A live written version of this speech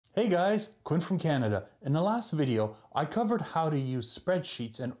Hey guys, Quinn from Canada. In the last video, I covered how to use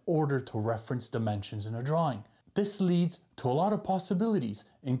spreadsheets in order to reference dimensions in a drawing. This leads to a lot of possibilities,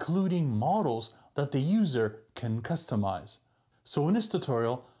 including models that the user can customize. So in this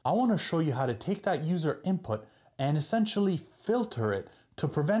tutorial, I want to show you how to take that user input and essentially filter it to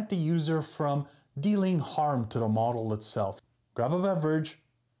prevent the user from dealing harm to the model itself. Grab a beverage,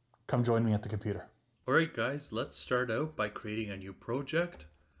 come join me at the computer. Alright guys, let's start out by creating a new project.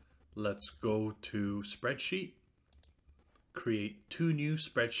 Let's go to Spreadsheet, create two new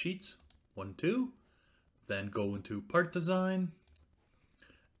spreadsheets, 1, 2, then go into Part Design,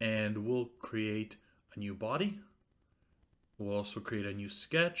 and we'll create a new body. We'll also create a new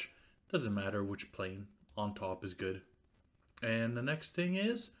sketch. Doesn't matter which plane, on top is good. And the next thing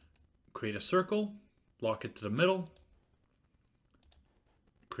is create a circle, lock it to the middle,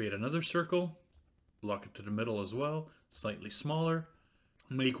 create another circle, lock it to the middle as well, slightly smaller.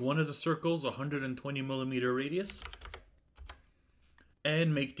 Make one of the circles 120 millimeter radius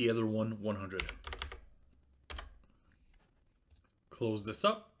and make the other one 100. Close this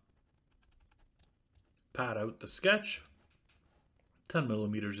up, pad out the sketch. 10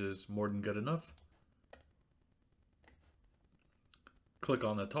 millimeters is more than good enough. Click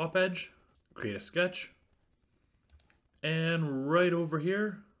on the top edge, create a sketch, and right over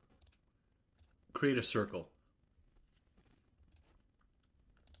here, create a circle.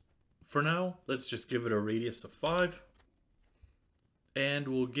 For now, let's just give it a radius of 5, and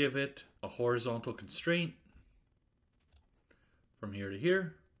we'll give it a horizontal constraint from here to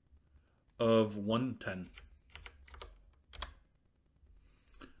here of 110.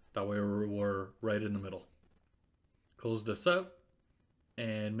 That way we're right in the middle. Close this out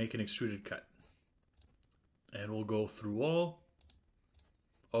and make an extruded cut. And we'll go through all.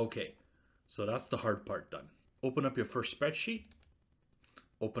 Okay, so that's the hard part done. Open up your first spreadsheet.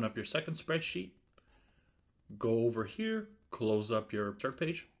 Open up your second spreadsheet, go over here, close up your start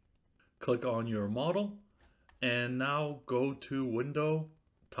page, click on your model, and now go to Window,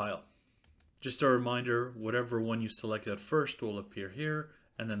 Tile. Just a reminder, whatever one you selected first will appear here,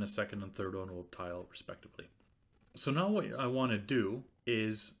 and then the second and third one will tile respectively. So now what I want to do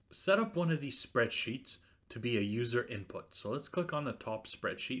is set up one of these spreadsheets to be a user input. So let's click on the top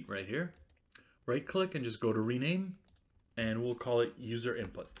spreadsheet right here, right click and just go to Rename. And we'll call it user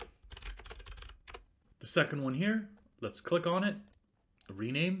input. The second one here, let's click on it,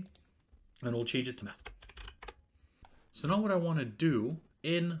 rename, and we'll change it to math. So now what I want to do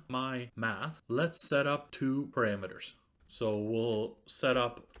in my math, let's set up two parameters. So we'll set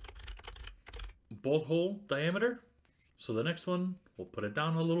up bolt hole diameter. So the next one, we'll put it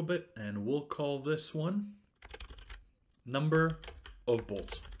down a little bit and we'll call this one number of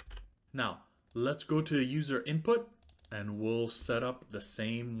bolts. Now let's go to user input. And we'll set up the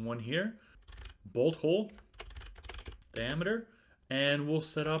same one here, bolt hole diameter, and we'll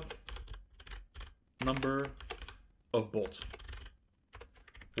set up number of bolts.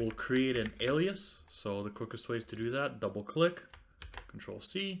 We'll create an alias. So the quickest way to do that, double click, Control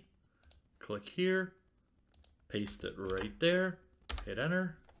C, click here, paste it right there, hit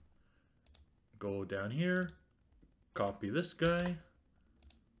enter, go down here, copy this guy,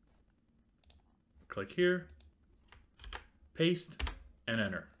 click here, paste, and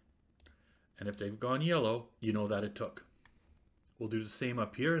enter. And if they've gone yellow, you know that it took. We'll do the same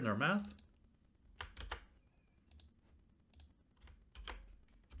up here in our math.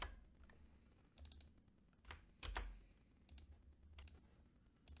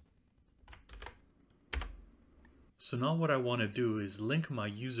 So now what I want to do is link my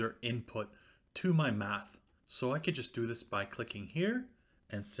user input to my math. So I could just do this by clicking here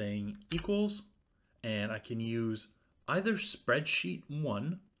and saying equals, and I can use either spreadsheet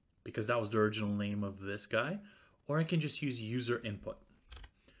 1, because that was the original name of this guy, or I can just use user input.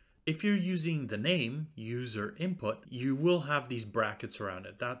 If you're using the name user input, you will have these brackets around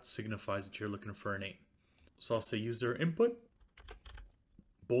it. That signifies that you're looking for a name. So I'll say user input,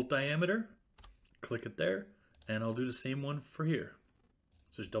 bolt diameter, click it there, and I'll do the same one for here.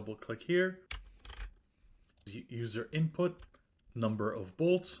 So just double click here, user input, number of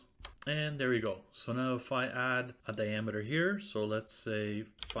bolts, and there we go. So now if I add a diameter here, so let's say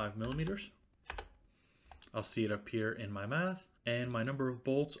 5 millimeters, I'll see it up here in my math, and my number of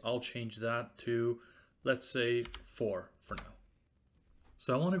bolts, I'll change that to, let's say 4 for now.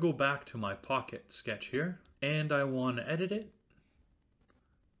 So I want to go back to my pocket sketch here, and I want to edit it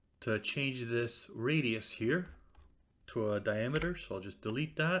to change this radius here to a diameter. So I'll just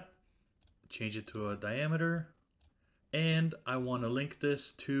delete that, change it to a diameter, and I want to link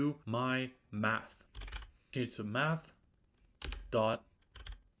this to my math. Change it to math dot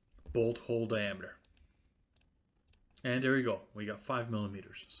bolt hole diameter. And there we go. We got 5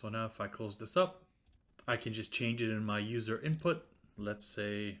 millimeters. So now if I close this up, I can just change it in my user input. Let's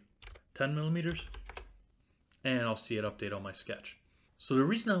say 10 millimeters. And I'll see it update on my sketch. So the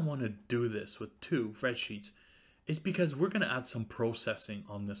reason I want to do this with 2 spreadsheets is because we're going to add some processing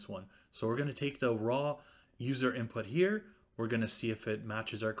on this one. So we're going to take the raw user input here. We're going to see if it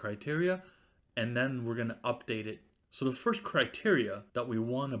matches our criteria. And then we're going to update it. So the first criteria that we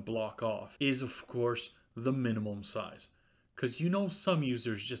want to block off is, of course, the minimum size. Because you know some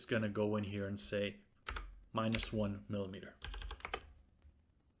users just going to go in here and say -1 millimeter.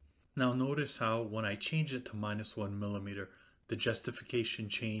 Now notice how when I change it to -1 millimeter, the justification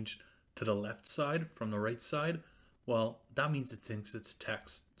changed to the left side from the right side. Well, that means it thinks it's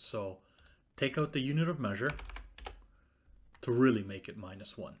text. So take out the unit of measure to really make it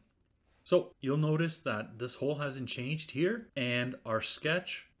 -1. So you'll notice that this hole hasn't changed here and our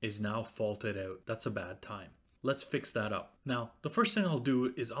sketch is now faulted out. That's a bad time. Let's fix that up. Now, the first thing I'll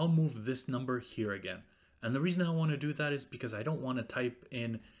do is I'll move this number here again. And the reason I want to do that is because I don't want to type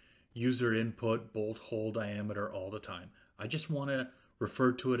in user input bolt hole diameter all the time. I just want to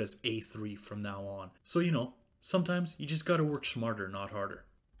refer to it as A3 from now on. So, you know, sometimes you just got to work smarter, not harder.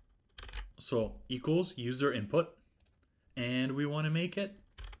 So equals user input, and we want to make it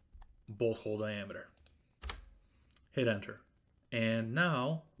bolt hole diameter. Hit enter. And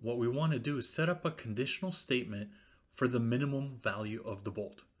now what we want to do is set up a conditional statement for the minimum value of the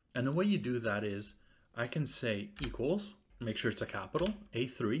bolt. And the way you do that is I can say equals, make sure it's a capital,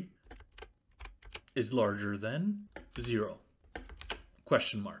 A3 is larger than 0,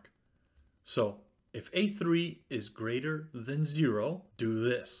 question mark. So if A3 is greater than 0, do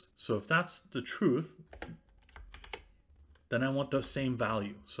this. So if that's the truth, then I want the same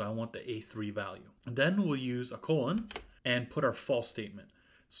value. So I want the A3 value. And then we'll use a colon and put our false statement.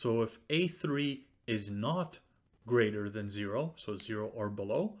 So if A3 is not greater than 0, so 0 or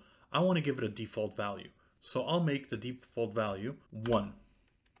below, I want to give it a default value. So I'll make the default value 1.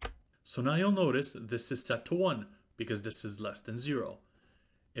 So now you'll notice this is set to 1 because this is less than 0.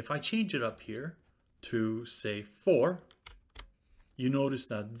 If I change it up here to say 4, you notice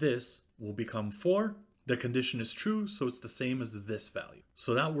that this will become 4. The condition is true, so it's the same as this value.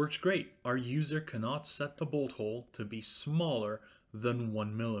 So that works great. Our user cannot set the bolt hole to be smaller than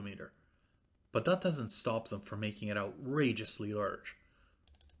 1 millimeter. But that doesn't stop them from making it outrageously large.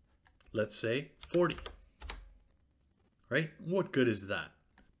 Let's say 40. Right? What good is that?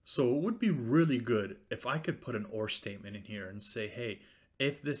 So it would be really good if I could put an or statement in here and say, hey,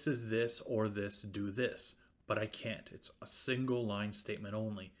 if this is this or this, do this. But I can't. It's a single line statement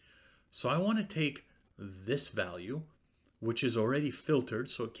only. So I want to take this value, which is already filtered,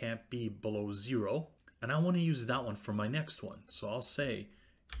 so it can't be below 0. And I want to use that one for my next one. So I'll say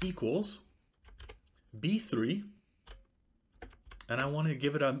equals B3. And I want to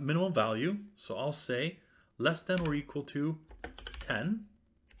give it a minimum value. So I'll say less than or equal to 10,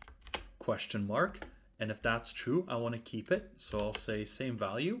 question mark. And if that's true, I want to keep it. So I'll say same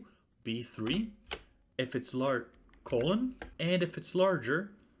value, B3. If it's large, colon. And if it's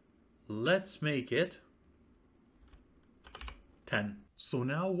larger, let's make it 10. So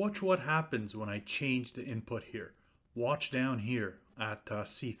now watch what happens when I change the input here. Watch down here at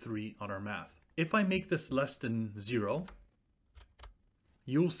C3 on our math. If I make this less than 0,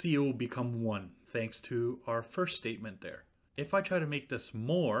 you'll see it will become 1 thanks to our first statement there. If I try to make this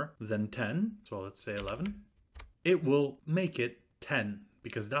more than 10, so let's say 11, it will make it 10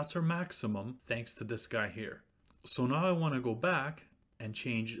 because that's our maximum thanks to this guy here. So now I want to go back and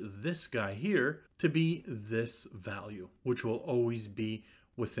change this guy here to be this value, which will always be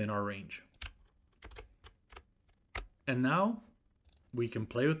within our range. And now we can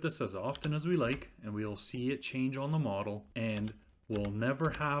play with this as often as we like, and we'll see it change on the model, and we'll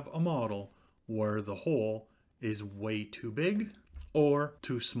never have a model where the hole is way too big or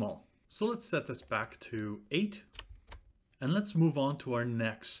too small. So let's set this back to 8, and let's move on to our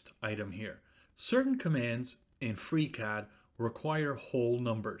next item here. Certain commands in FreeCAD require whole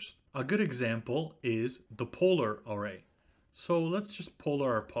numbers. A good example is the polar array. So let's just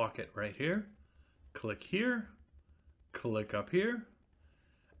polar our pocket right here. Click here, click up here,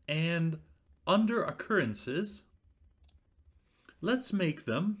 and under occurrences, let's make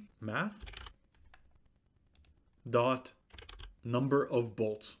them math dot number of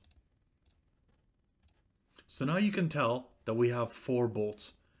bolts. So now you can tell that we have 4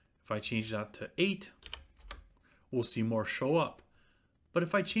 bolts. If I change that to 8, we'll see more show up. But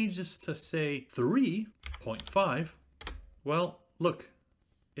if I change this to say 3.5, well, look,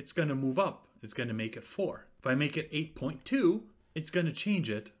 it's going to move up. It's going to make it 4. If I make it 8.2, it's going to change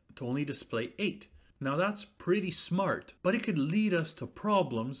it to to only display 8. Now that's pretty smart, but it could lead us to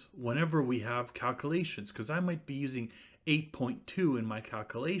problems whenever we have calculations, because I might be using 8.2 in my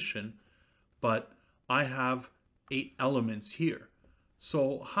calculation, but I have 8 elements here.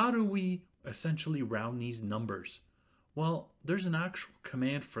 So how do we essentially round these numbers? Well, there's an actual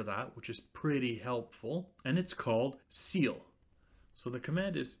command for that, which is pretty helpful, and it's called ceil. So the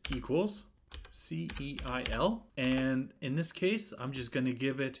command is equals ceil, and in this case, I'm just going to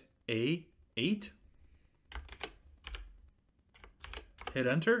give it a 8. Hit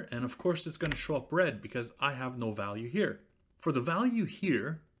enter, and of course it's going to show up red because I have no value here. For the value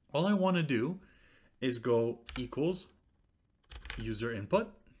here, all I want to do is go equals user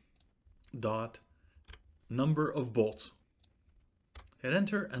input dot number of bolts. Hit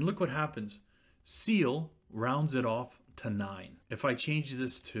enter, and look what happens. Ceil rounds it off to 9. If I change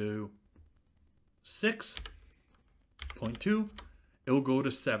this to 6.2, it will go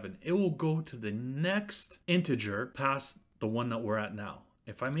to 7. It will go to the next integer past the one that we're at now.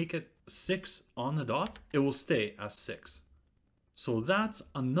 If I make it 6 on the dot, it will stay as 6. So that's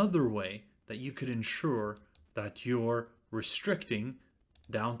another way that you could ensure that you're restricting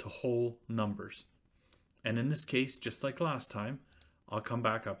down to whole numbers. And in this case, just like last time, I'll come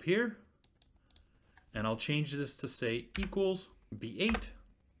back up here and I'll change this to say equals B8.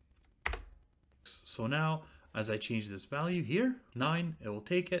 So now as I change this value here, 9, it will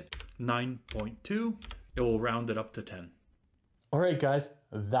take it, 9.2, it will round it up to 10. All right, guys,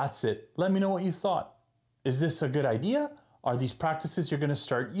 that's it. Let me know what you thought. Is this a good idea? Are these practices you're going to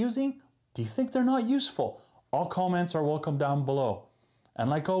start using? Do you think they're not useful? All comments are welcome down below. And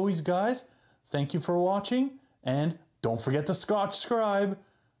like always, guys, thank you for watching, and don't forget to Scotchscribe.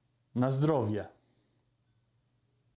 Na zdrowie.